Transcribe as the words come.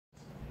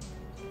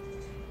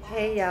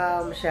Hey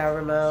y'all, Michelle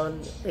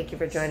Ramon. Thank you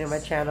for joining my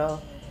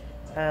channel.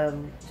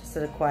 Just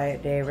a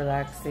quiet day,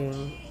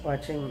 relaxing,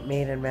 watching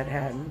Made in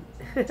Manhattan.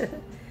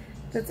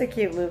 That's a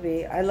cute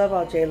movie. I love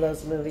all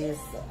J-Lo's movies.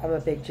 I'm a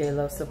big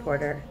J-Lo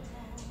supporter.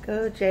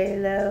 Go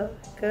J-Lo,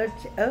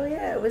 oh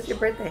yeah, it was your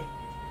birthday.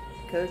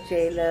 Go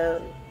J-Lo,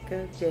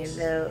 it's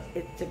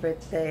your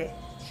birthday.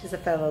 She's a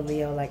fellow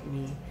Leo like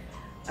me.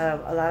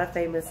 A lot of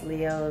famous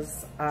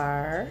Leos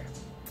are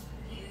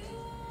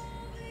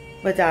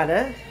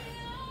Madonna,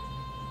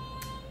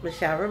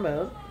 Michelle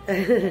Ramon,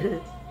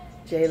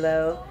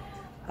 J-Lo,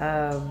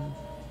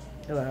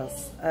 who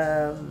else?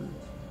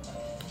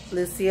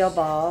 Lucille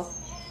Ball,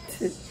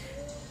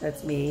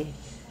 that's me,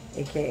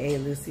 aka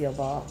Lucille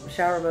Ball.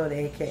 Michelle Ramon,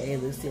 aka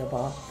Lucille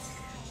Ball.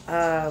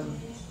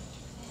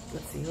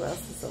 Let's see, who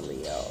else is a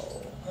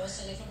Leo?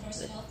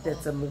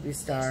 That's a movie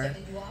star.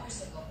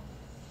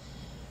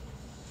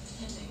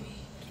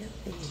 Can't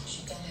think.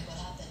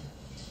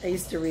 I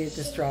used to read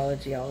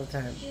astrology all the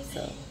time,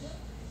 so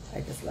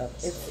I just love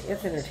it.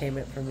 It's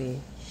entertainment for me.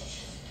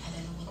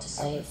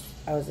 I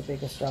was a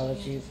big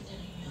astrology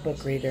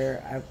book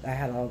reader. I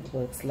had all the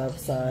books, love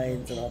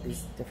signs, and all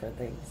these different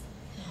things.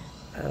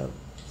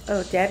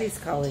 Oh, Daddy's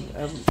calling.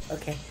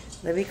 Okay,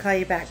 let me call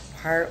you back.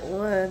 Part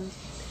 1.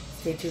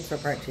 Stay tuned for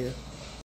part 2.